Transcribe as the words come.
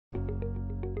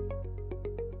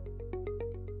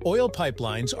Oil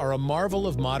pipelines are a marvel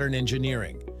of modern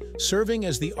engineering, serving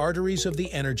as the arteries of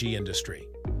the energy industry.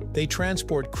 They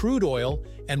transport crude oil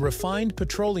and refined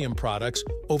petroleum products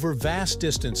over vast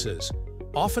distances,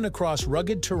 often across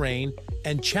rugged terrain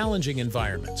and challenging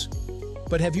environments.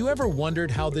 But have you ever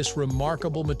wondered how this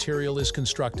remarkable material is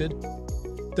constructed?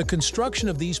 The construction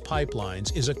of these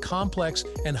pipelines is a complex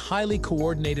and highly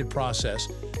coordinated process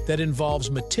that involves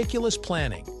meticulous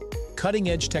planning,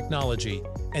 cutting-edge technology,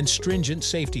 and stringent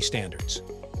safety standards.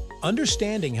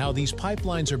 Understanding how these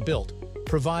pipelines are built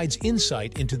provides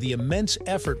insight into the immense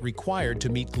effort required to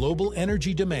meet global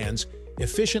energy demands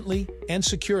efficiently and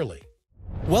securely.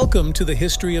 Welcome to the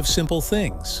History of Simple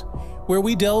Things, where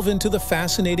we delve into the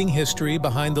fascinating history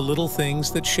behind the little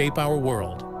things that shape our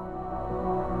world.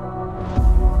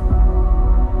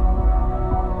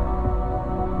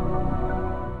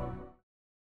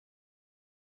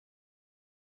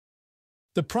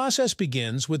 The process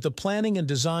begins with the planning and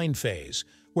design phase,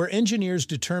 where engineers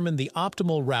determine the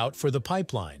optimal route for the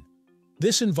pipeline.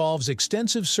 This involves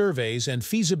extensive surveys and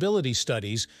feasibility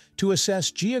studies to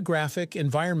assess geographic,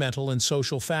 environmental, and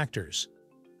social factors.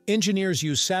 Engineers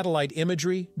use satellite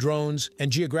imagery, drones, and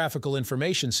geographical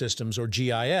information systems, or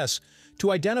GIS,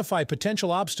 to identify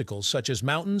potential obstacles such as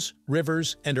mountains,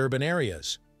 rivers, and urban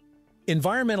areas.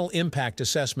 Environmental impact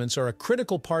assessments are a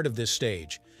critical part of this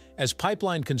stage, as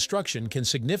pipeline construction can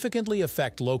significantly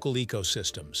affect local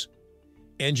ecosystems.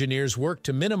 Engineers work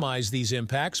to minimize these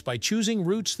impacts by choosing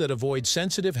routes that avoid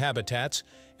sensitive habitats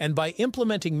and by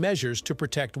implementing measures to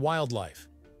protect wildlife.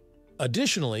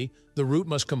 Additionally, the route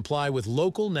must comply with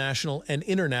local, national, and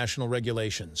international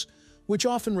regulations, which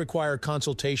often require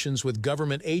consultations with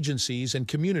government agencies and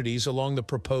communities along the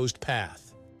proposed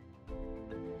path.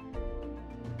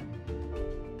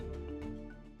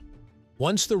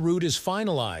 Once the route is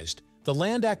finalized, the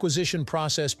land acquisition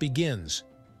process begins.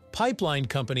 Pipeline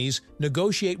companies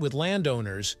negotiate with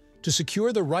landowners to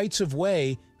secure the rights of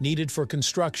way needed for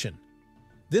construction.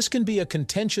 This can be a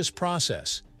contentious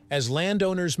process, as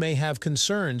landowners may have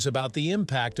concerns about the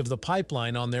impact of the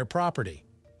pipeline on their property.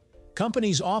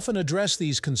 Companies often address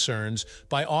these concerns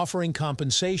by offering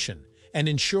compensation and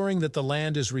ensuring that the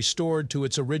land is restored to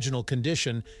its original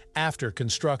condition after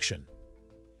construction.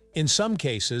 In some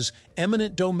cases,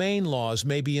 eminent domain laws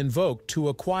may be invoked to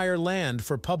acquire land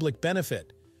for public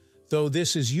benefit, though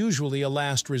this is usually a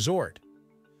last resort.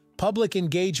 Public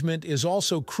engagement is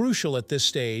also crucial at this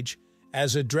stage,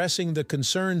 as addressing the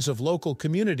concerns of local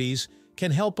communities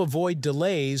can help avoid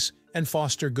delays and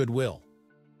foster goodwill.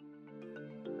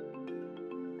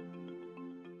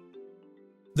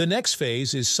 The next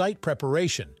phase is site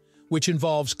preparation, which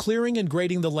involves clearing and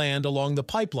grading the land along the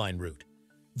pipeline route.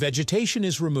 Vegetation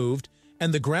is removed,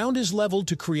 and the ground is leveled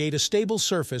to create a stable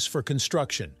surface for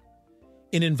construction.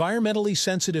 In environmentally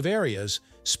sensitive areas,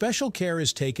 special care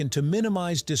is taken to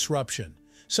minimize disruption,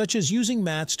 such as using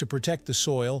mats to protect the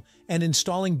soil and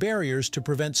installing barriers to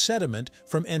prevent sediment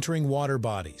from entering water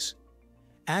bodies.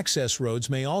 Access roads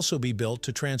may also be built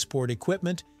to transport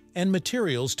equipment and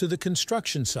materials to the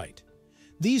construction site.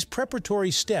 These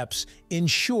preparatory steps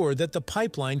ensure that the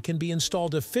pipeline can be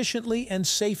installed efficiently and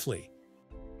safely.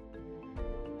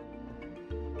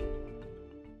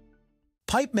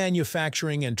 Pipe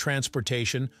manufacturing and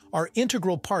transportation are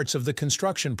integral parts of the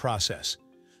construction process.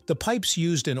 The pipes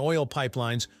used in oil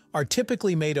pipelines are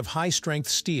typically made of high-strength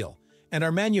steel and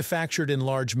are manufactured in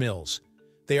large mills.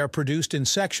 They are produced in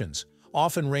sections,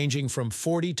 often ranging from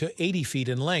 40 to 80 feet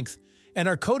in length, and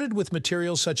are coated with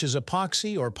materials such as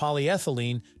epoxy or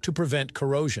polyethylene to prevent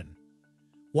corrosion.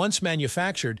 Once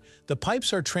manufactured, the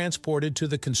pipes are transported to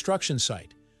the construction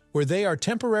site, where they are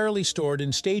temporarily stored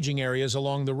in staging areas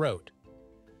along the road.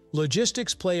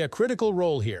 Logistics play a critical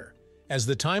role here, as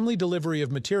the timely delivery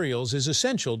of materials is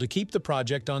essential to keep the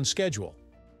project on schedule.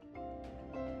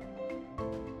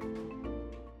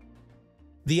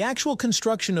 The actual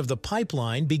construction of the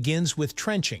pipeline begins with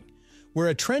trenching, where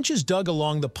a trench is dug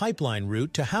along the pipeline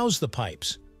route to house the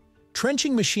pipes.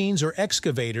 Trenching machines or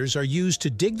excavators are used to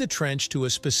dig the trench to a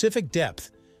specific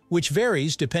depth, which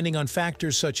varies depending on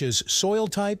factors such as soil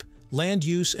type, land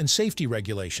use, and safety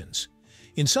regulations.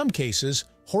 In some cases,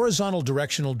 horizontal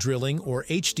directional drilling, or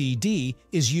HDD,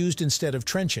 is used instead of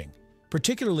trenching,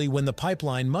 particularly when the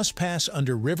pipeline must pass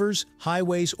under rivers,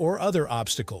 highways, or other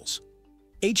obstacles.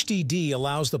 HDD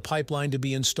allows the pipeline to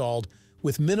be installed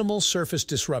with minimal surface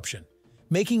disruption,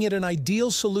 making it an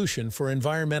ideal solution for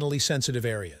environmentally sensitive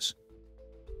areas.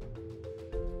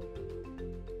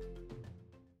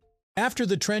 After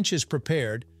the trench is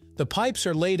prepared, the pipes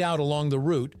are laid out along the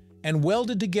route and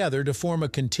welded together to form a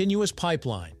continuous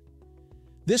pipeline.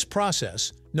 This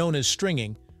process, known as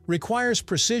stringing, requires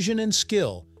precision and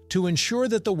skill to ensure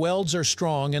that the welds are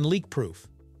strong and leak-proof.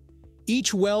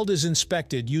 Each weld is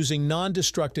inspected using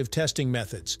non-destructive testing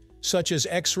methods, such as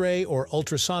X-ray or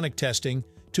ultrasonic testing,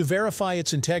 to verify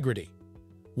its integrity.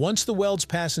 Once the welds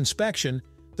pass inspection,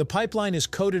 the pipeline is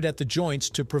coated at the joints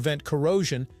to prevent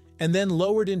corrosion and then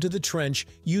lowered into the trench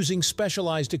using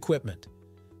specialized equipment.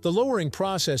 The lowering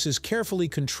process is carefully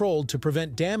controlled to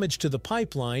prevent damage to the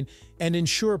pipeline and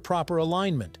ensure proper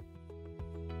alignment.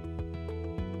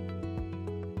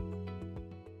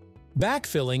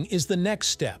 Backfilling is the next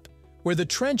step, where the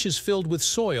trench is filled with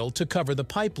soil to cover the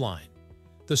pipeline.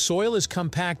 The soil is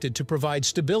compacted to provide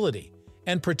stability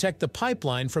and protect the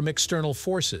pipeline from external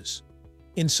forces.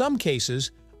 In some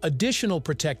cases, additional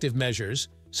protective measures,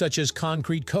 such as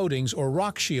concrete coatings or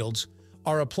rock shields,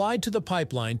 are applied to the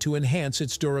pipeline to enhance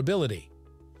its durability.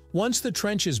 Once the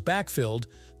trench is backfilled,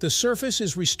 the surface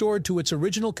is restored to its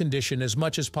original condition as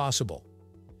much as possible.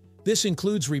 This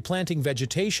includes replanting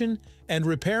vegetation and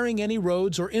repairing any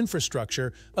roads or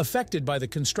infrastructure affected by the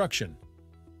construction.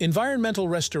 Environmental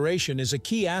restoration is a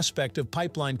key aspect of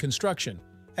pipeline construction,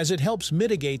 as it helps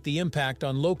mitigate the impact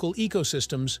on local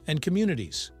ecosystems and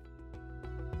communities.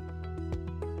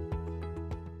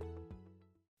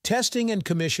 Testing and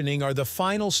commissioning are the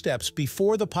final steps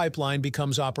before the pipeline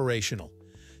becomes operational.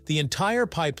 The entire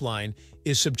pipeline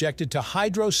is subjected to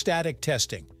hydrostatic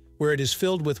testing, where it is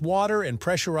filled with water and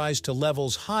pressurized to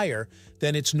levels higher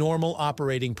than its normal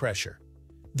operating pressure.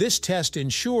 This test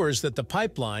ensures that the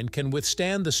pipeline can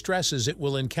withstand the stresses it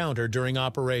will encounter during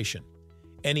operation.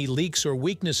 Any leaks or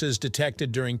weaknesses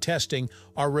detected during testing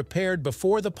are repaired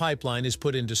before the pipeline is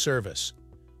put into service.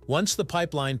 Once the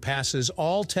pipeline passes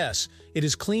all tests, it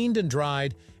is cleaned and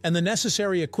dried, and the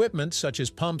necessary equipment, such as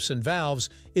pumps and valves,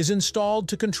 is installed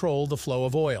to control the flow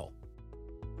of oil.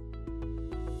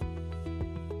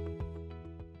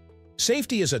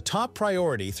 Safety is a top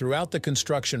priority throughout the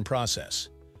construction process.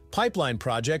 Pipeline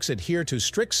projects adhere to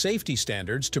strict safety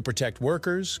standards to protect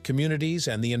workers, communities,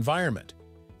 and the environment.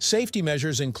 Safety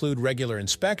measures include regular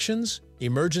inspections,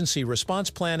 emergency response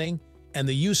planning, and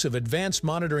the use of advanced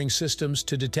monitoring systems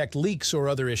to detect leaks or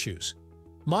other issues.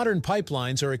 Modern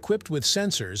pipelines are equipped with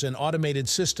sensors and automated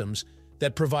systems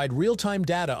that provide real-time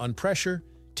data on pressure,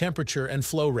 temperature, and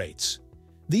flow rates.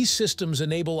 These systems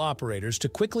enable operators to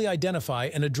quickly identify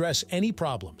and address any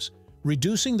problems,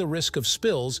 reducing the risk of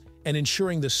spills and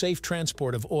ensuring the safe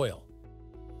transport of oil.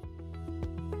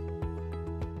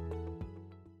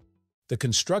 The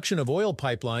construction of oil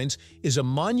pipelines is a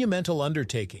monumental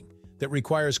undertaking that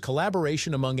requires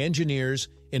collaboration among engineers,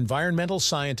 environmental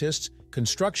scientists,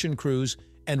 construction crews,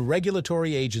 and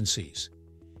regulatory agencies.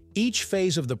 Each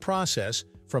phase of the process,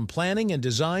 from planning and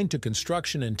design to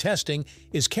construction and testing,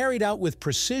 is carried out with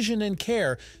precision and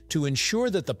care to ensure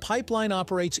that the pipeline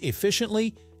operates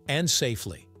efficiently and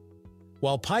safely.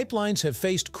 While pipelines have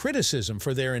faced criticism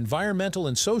for their environmental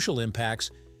and social impacts,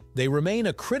 they remain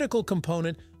a critical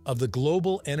component of the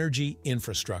global energy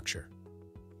infrastructure.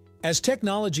 As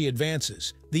technology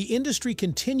advances, the industry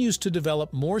continues to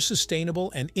develop more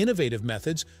sustainable and innovative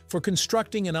methods for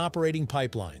constructing and operating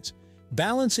pipelines,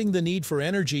 balancing the need for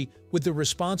energy with the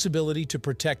responsibility to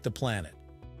protect the planet.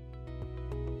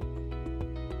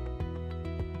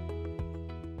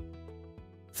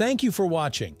 Thank you for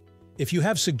watching. If you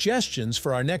have suggestions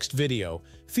for our next video,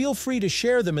 feel free to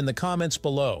share them in the comments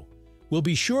below. We'll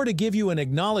be sure to give you an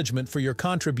acknowledgement for your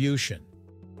contribution.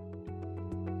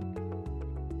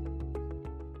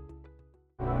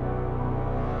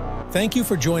 Thank you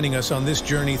for joining us on this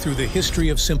journey through the history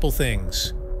of simple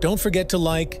things. Don't forget to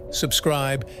like,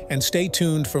 subscribe, and stay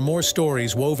tuned for more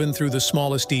stories woven through the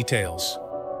smallest details.